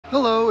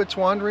Hello, it's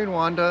Wandering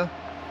Wanda.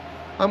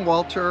 I'm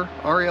Walter.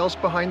 Ariel's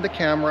behind the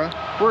camera.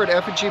 We're at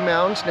Effigy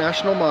Mounds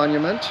National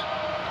Monument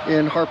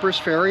in Harpers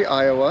Ferry,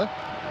 Iowa.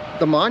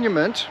 The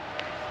monument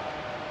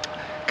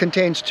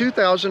contains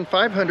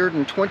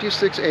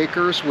 2,526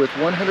 acres with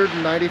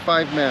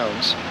 195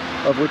 mounds,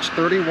 of which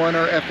 31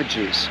 are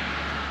effigies.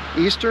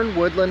 Eastern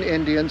woodland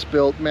Indians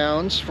built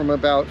mounds from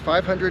about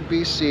 500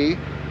 BC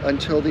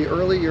until the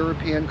early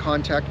European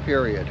contact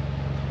period.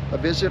 A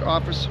visit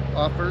offers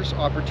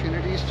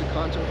opportunities to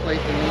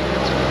contemplate the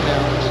meanings of the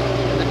mounds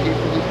and the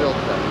people who built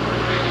them.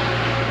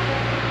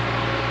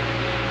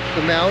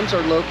 The mounds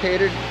are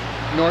located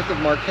north of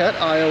Marquette,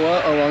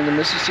 Iowa, along the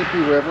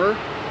Mississippi River.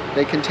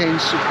 They contain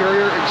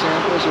superior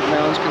examples of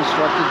mounds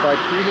constructed by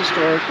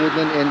prehistoric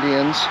woodland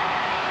Indians.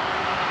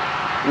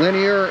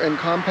 Linear and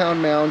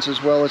compound mounds,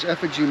 as well as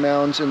effigy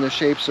mounds in the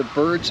shapes of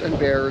birds and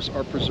bears,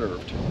 are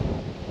preserved.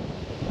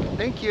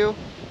 Thank you.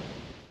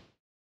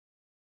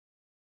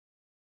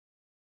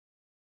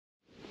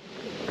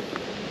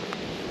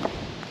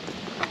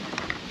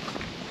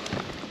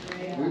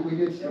 We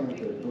did stand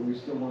there, but we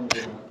still want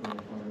to go back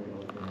and find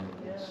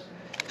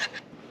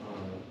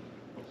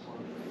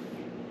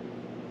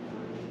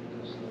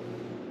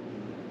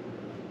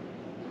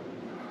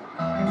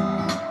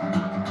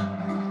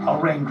A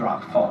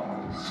raindrop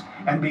falls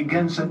and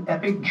begins an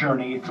epic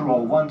journey through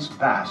a once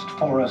vast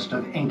forest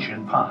of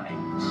ancient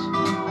pines.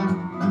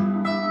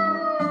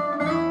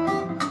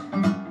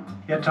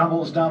 It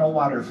tumbles down a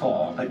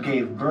waterfall that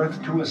gave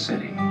birth to a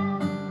city.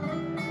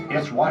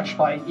 It's watched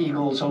by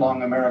eagles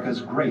along America's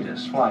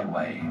greatest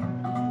flyway.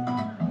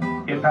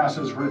 It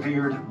passes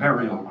revered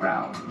burial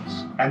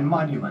grounds and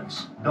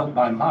monuments built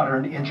by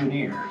modern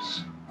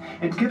engineers.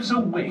 It gives a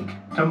wink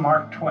to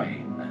Mark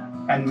Twain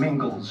and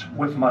mingles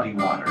with muddy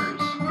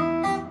waters.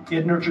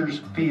 It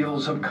nurtures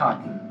fields of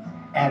cotton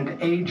and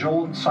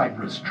age-old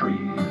cypress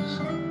trees.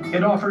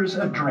 It offers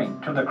a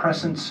drink to the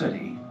Crescent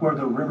City, where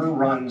the river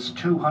runs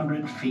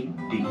 200 feet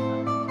deep.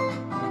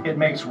 It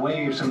makes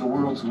waves in the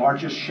world's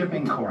largest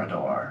shipping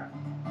corridor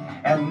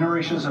and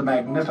nourishes a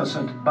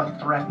magnificent but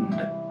threatened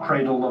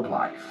cradle of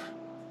life,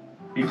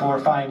 before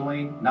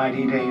finally,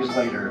 90 days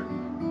later,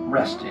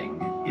 resting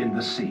in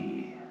the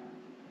sea.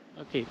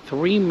 Okay,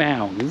 3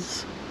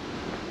 mounds.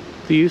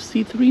 Do you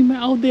see 3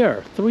 mounds? Oh,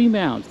 there, 3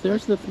 mounds.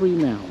 There's the 3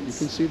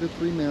 mounds. You can see the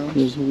 3 mounds.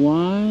 There's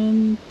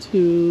 1,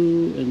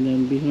 2, and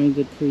then behind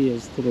the tree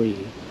is 3.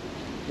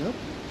 Yep.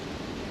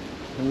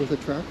 And with a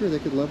tractor, they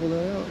could level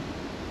that out.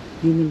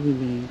 Human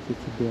remains,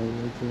 it's a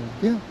burial ground.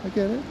 Yeah, I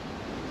get it.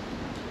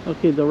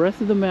 Okay, the rest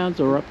of the mounds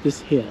are up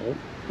this hill.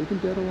 They've been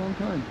dead a long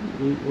time.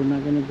 We're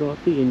not going to go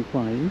up the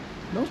incline.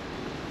 Nope.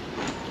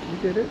 You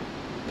did it.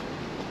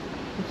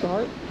 You saw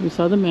it. We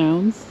saw the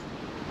mounds.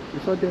 We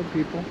saw dead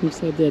people. We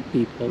saw dead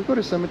people. We go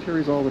to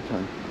cemeteries all the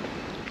time.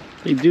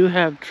 They do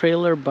have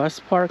trailer bus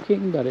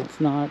parking, but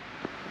it's not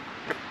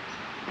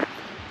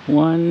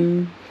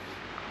 1,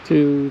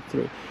 2,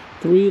 3.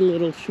 3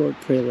 little short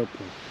trailer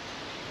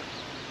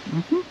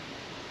parks.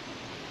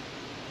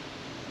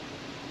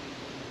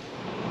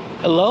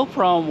 Hello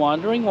from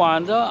Wandering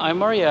Wanda.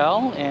 I'm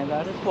Ariel, and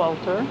that is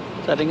Walter,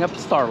 setting up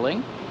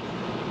Starling.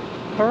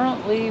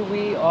 Currently,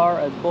 we are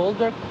at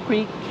Boulder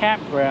Creek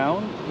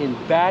Campground in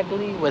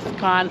Bagley,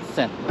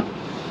 Wisconsin.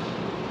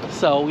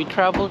 So we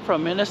traveled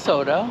from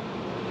Minnesota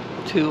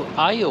to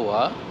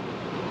Iowa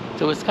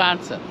to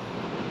Wisconsin.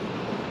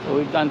 So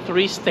we've done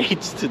 3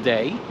 states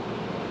today,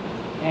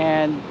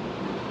 and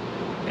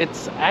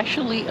it's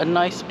actually a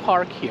nice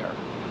park here.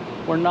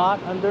 We're not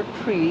under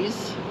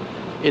trees.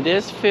 It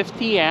is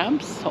 50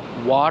 amps,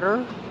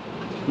 water,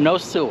 no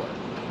sewer.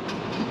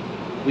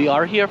 We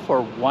are here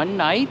for 1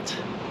 night,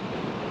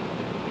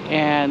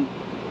 and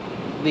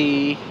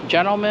the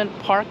gentleman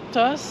parked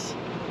us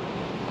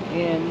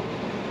in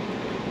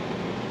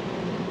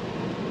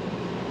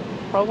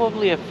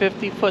probably a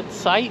 50-foot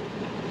site.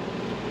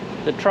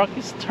 The truck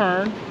is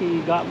turned.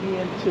 He got me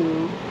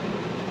into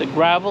the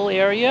gravel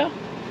area,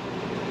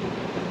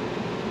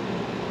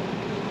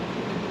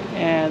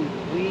 and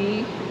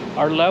we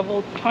are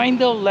leveled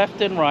kind of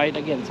left and right.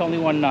 Again, it's only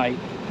 1 night,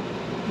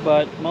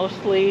 but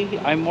mostly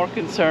I'm more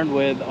concerned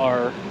with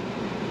our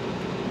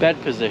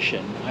bed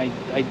position.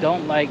 I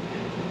don't like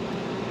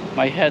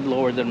my head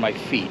lower than my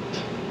feet.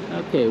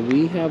 Okay,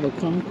 we have a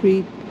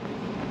concrete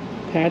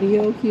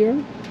patio here.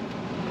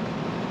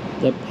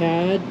 The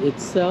pad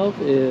itself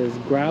is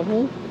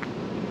gravel.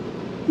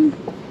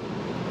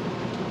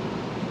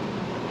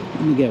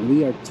 And again,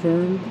 we are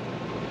turned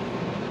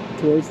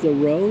towards the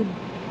road,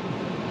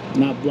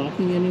 not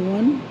blocking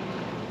anyone.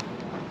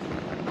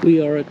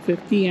 We are at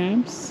 50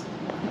 amps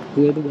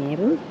with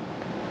water.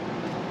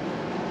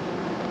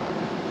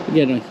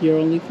 Again, I'm here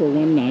only for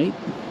 1 night.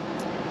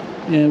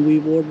 And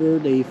we've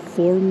ordered a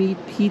 4-meat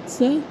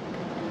pizza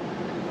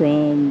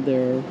from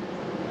their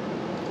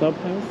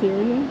clubhouse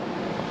area.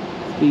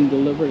 It's being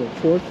delivered at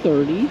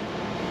 4:30.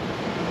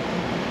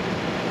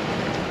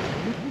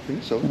 I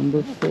think so.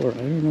 Number 4. I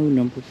don't know who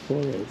number 4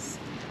 is.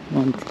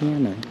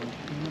 Montana.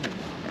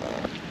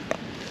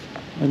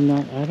 I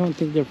don't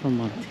think they're from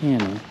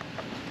Montana.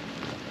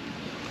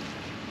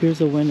 Here's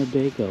a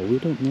Winnebago. We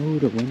don't know who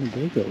the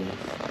Winnebago is.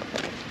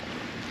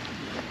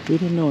 We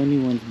don't know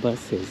anyone's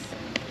buses.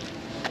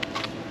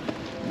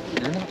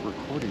 You're not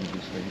recording these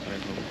things, I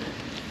hope.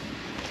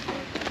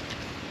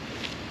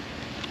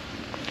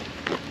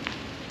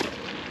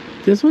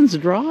 This one's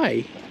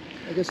dry.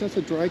 I guess that's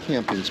a dry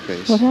camping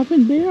space. What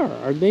happened there?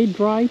 Are they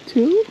dry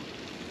too?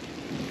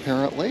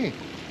 Apparently.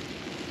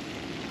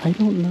 I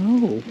don't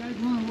know. You guys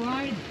want to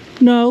ride?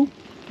 No.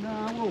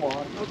 No, we'll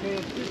walk. Okay,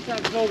 it's just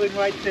that building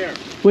right there.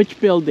 Which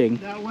building?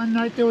 That one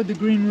right there with the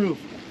green roof.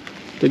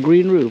 The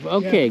green roof.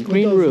 Okay, Yeah,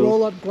 green with those roof.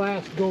 roll-up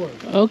glass doors.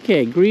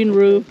 Okay, green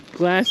roof,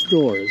 glass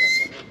doors.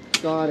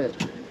 Got it.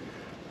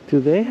 Do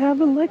they have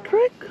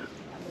electric?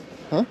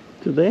 Huh?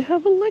 Do they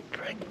have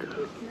electric?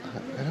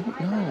 I don't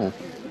know.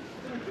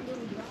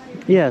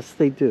 Yes,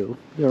 they do.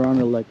 They're on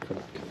electric.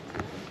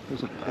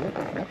 There's a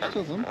port next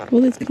to them.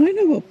 Well, it's kind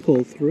of a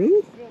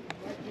pull-through.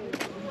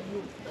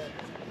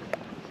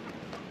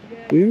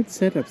 Weird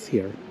setups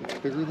here. It's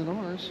bigger than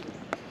ours.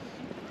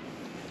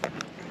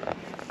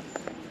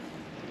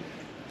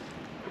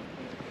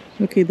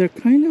 Okay, they're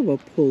kind of a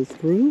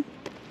pull-through.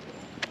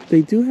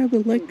 They do have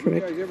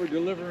electric. You guys ever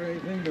deliver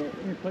anything to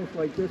any place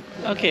like this?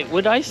 Okay,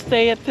 would I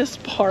stay at this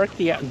park?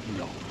 No.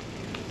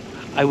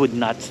 I would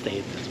not stay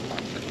at this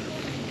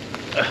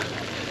park.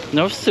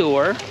 No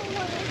sewer.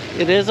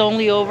 It is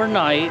only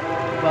overnight,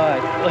 but...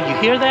 Oh, you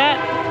hear that?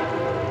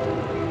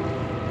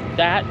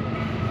 That?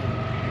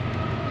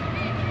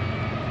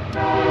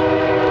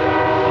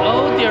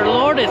 Oh, dear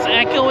Lord, it's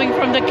echoing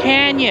from the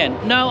canyon.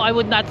 No, I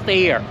would not stay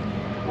here.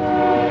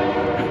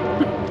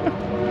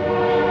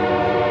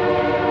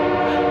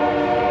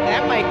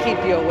 That might keep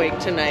you awake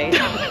tonight.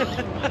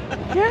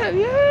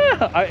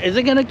 Yeah. Is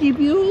it gonna keep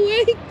you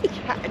awake?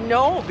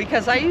 No,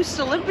 because I used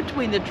to live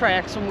between the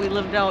tracks when we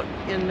lived out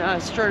in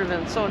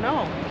Sturtevant, so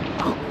no.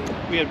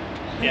 We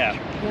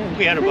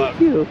had about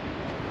Thank you.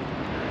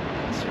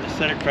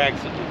 center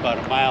tracks about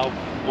a mile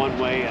one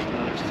way and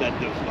another set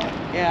that was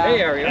about Yeah.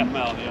 half a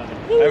mile the other.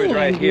 Hello, I was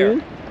right here.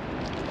 Andrew.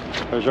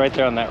 I was right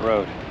there on that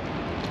road.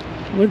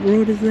 What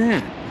road is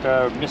that?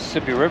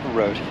 Mississippi River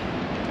Road.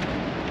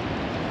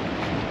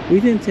 We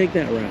didn't take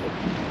that route.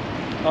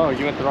 Oh,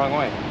 you went the wrong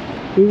way.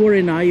 We were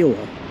in Iowa.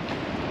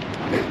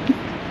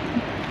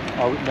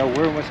 Oh, no,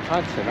 we're in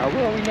Wisconsin. Oh,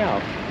 where are we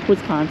now?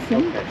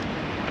 Wisconsin? Okay.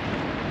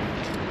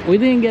 We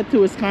didn't get to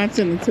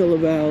Wisconsin until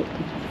about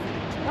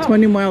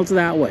 20 miles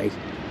that way.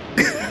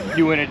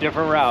 You went a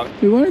different route.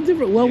 We went a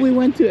different, well, we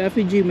went to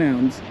Effigy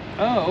Mounds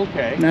Oh,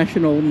 okay.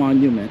 National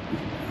Monument.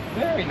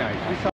 Very nice. We saw